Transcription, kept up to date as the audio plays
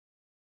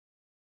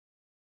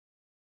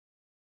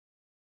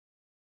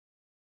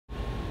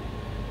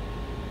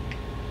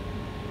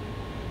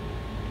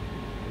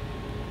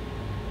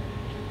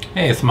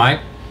Hey, it's Mike.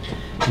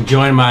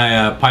 Enjoying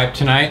my pipe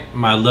tonight.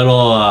 My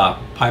little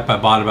pipe I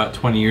bought about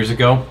 20 years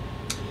ago.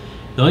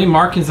 The only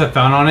markings I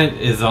found on it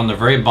is on the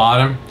very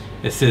bottom.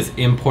 It says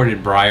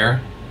imported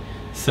briar.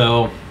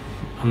 So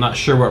I'm not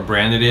sure what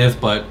brand it is,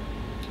 but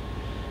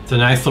it's a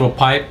nice little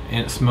pipe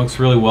and it smokes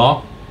really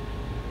well.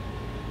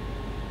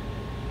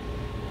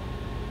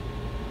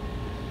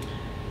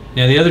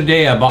 Now the other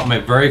day I bought my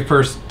very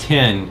first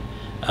tin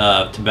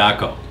of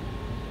tobacco.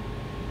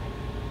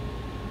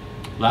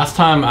 Last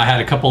time I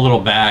had a couple little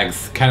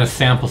bags, kind of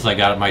samples I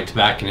got at my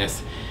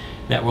tobacconist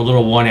that were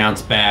little 1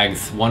 ounce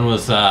bags. One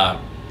was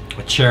a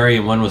cherry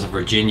and one was a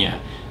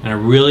Virginia, and I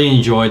really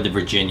enjoyed the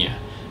Virginia.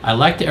 I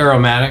like the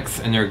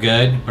aromatics and they're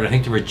good, but I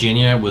think the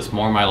Virginia was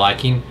more my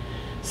liking.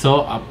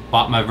 So I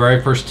bought my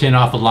very first tin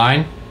off the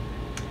line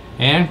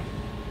and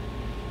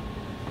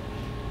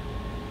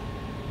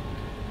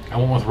I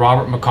went with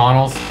Robert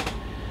McConnell's,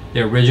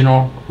 the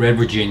original Red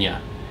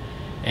Virginia,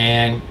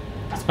 and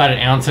it's about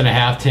 1.5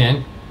 ounce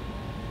tin.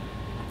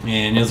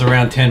 And it was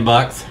around 10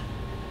 bucks.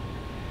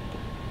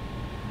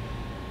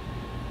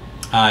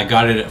 I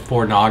got it at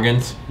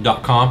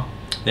 4noggins.com.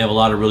 They have a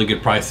lot of really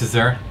good prices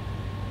there.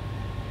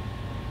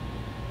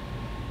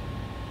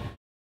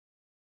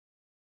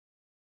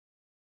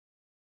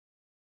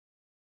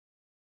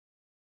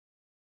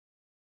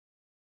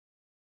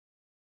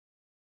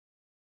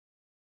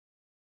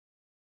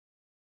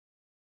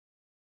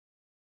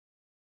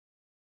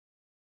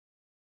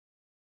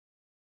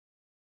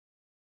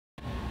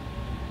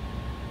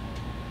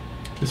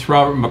 This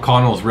Robert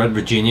McConnell's Red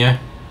Virginia.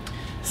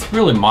 It's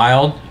really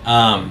mild.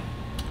 I'll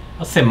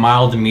say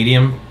mild to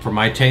medium for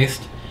my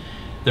taste.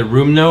 The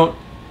room note,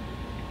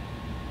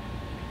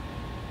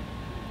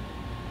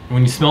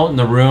 when you smell it in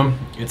the room,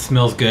 it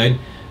smells good.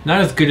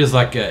 Not as good as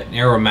like an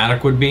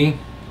aromatic would be,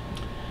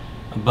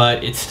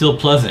 but it's still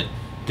pleasant,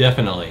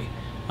 definitely.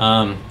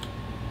 I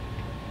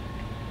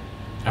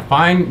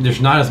find there's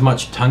not as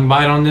much tongue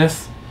bite on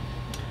this.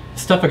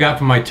 Stuff I got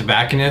from my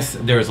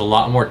tobacconist, there was a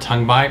lot more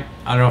tongue bite.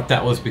 I don't know if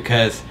that was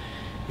because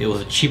it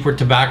was a cheaper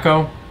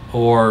tobacco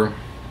or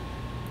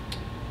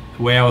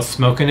the way I was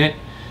smoking it.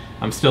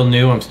 I'm still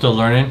new, I'm still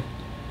learning.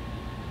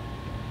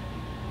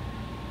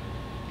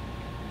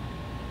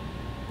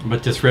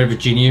 But this Red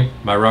Virginia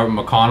by Robert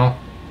McConnell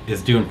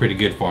is doing pretty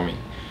good for me.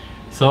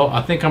 So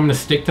I think I'm going to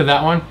stick to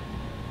that one.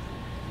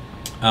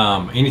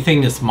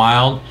 Anything that's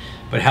mild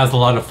but has a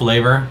lot of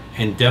flavor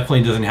and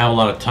definitely doesn't have a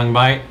lot of tongue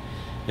bite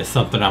is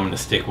something I'm going to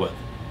stick with.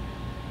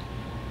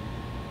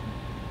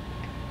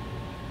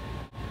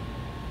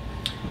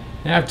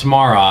 I have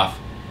tomorrow off,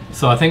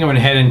 so I think I'm going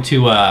to head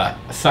into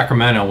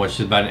Sacramento, which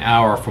is about 1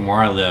 hour from where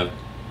I live.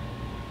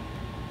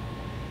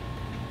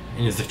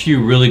 And there's a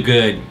few really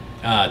good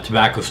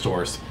tobacco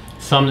stores,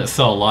 some that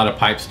sell a lot of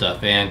pipe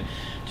stuff, and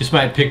just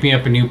might pick me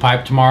up a new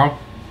pipe tomorrow.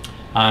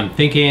 I'm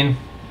thinking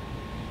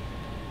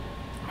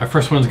my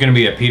first one's going to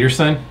be a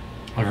Peterson.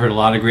 I've heard a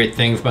lot of great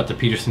things about the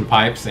Peterson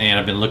pipes, and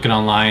I've been looking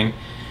online,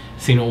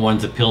 seeing what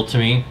ones appeal to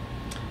me.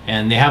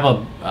 And they have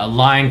a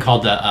line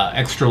called the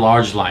extra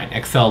large line,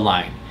 XL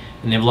line,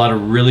 and they have a lot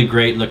of really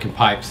great looking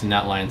pipes in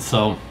that line.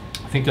 So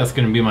I think that's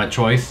going to be my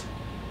choice.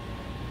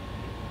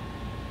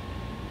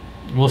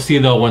 We'll see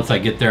though once I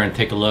get there and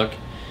take a look.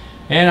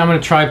 And I'm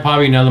going to try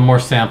probably another more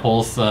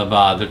samples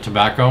of the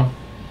tobacco.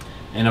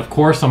 And of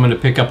course I'm going to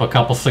pick up a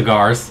couple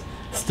cigars.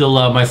 Still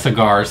love my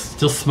cigars,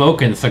 still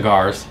smoking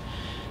cigars.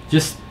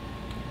 Just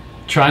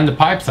trying the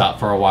pipes out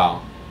for a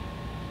while.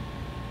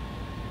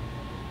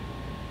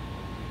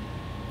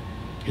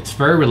 It's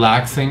very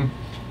relaxing.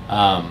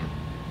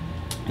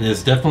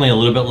 There's definitely a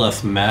little bit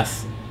less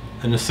mess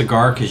in a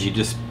cigar because you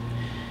just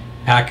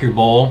pack your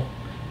bowl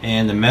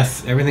and the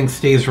mess, everything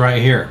stays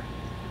right here.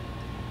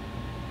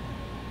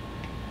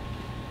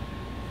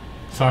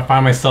 So I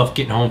find myself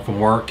getting home from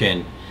work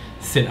and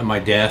sitting at my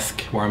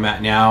desk where I'm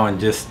at now and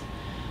just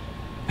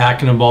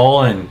packing a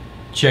bowl and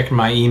checking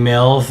my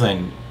emails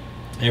and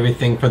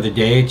everything for the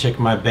day,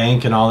 checking my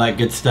bank and all that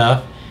good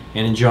stuff,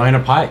 and enjoying a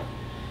pipe.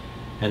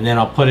 And then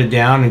I'll put it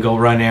down and go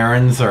run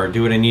errands or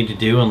do what I need to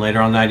do, and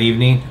later on that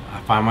evening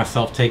I find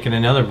myself taking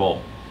another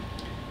bowl.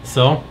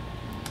 So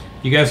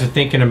you guys are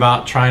thinking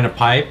about trying a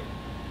pipe,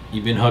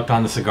 you've been hooked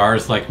on the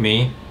cigars like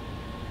me,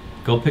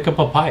 go pick up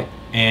a pipe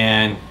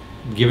and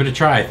give it a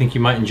try. I think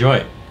you might enjoy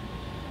it.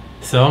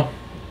 So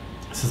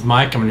this is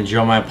Mike. I'm going to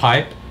enjoy my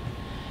pipe,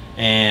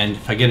 and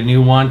if I get a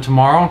new one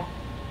tomorrow,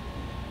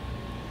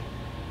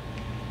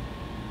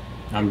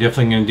 I'm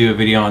definitely going to do a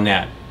video on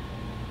that.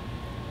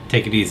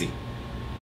 Take it easy.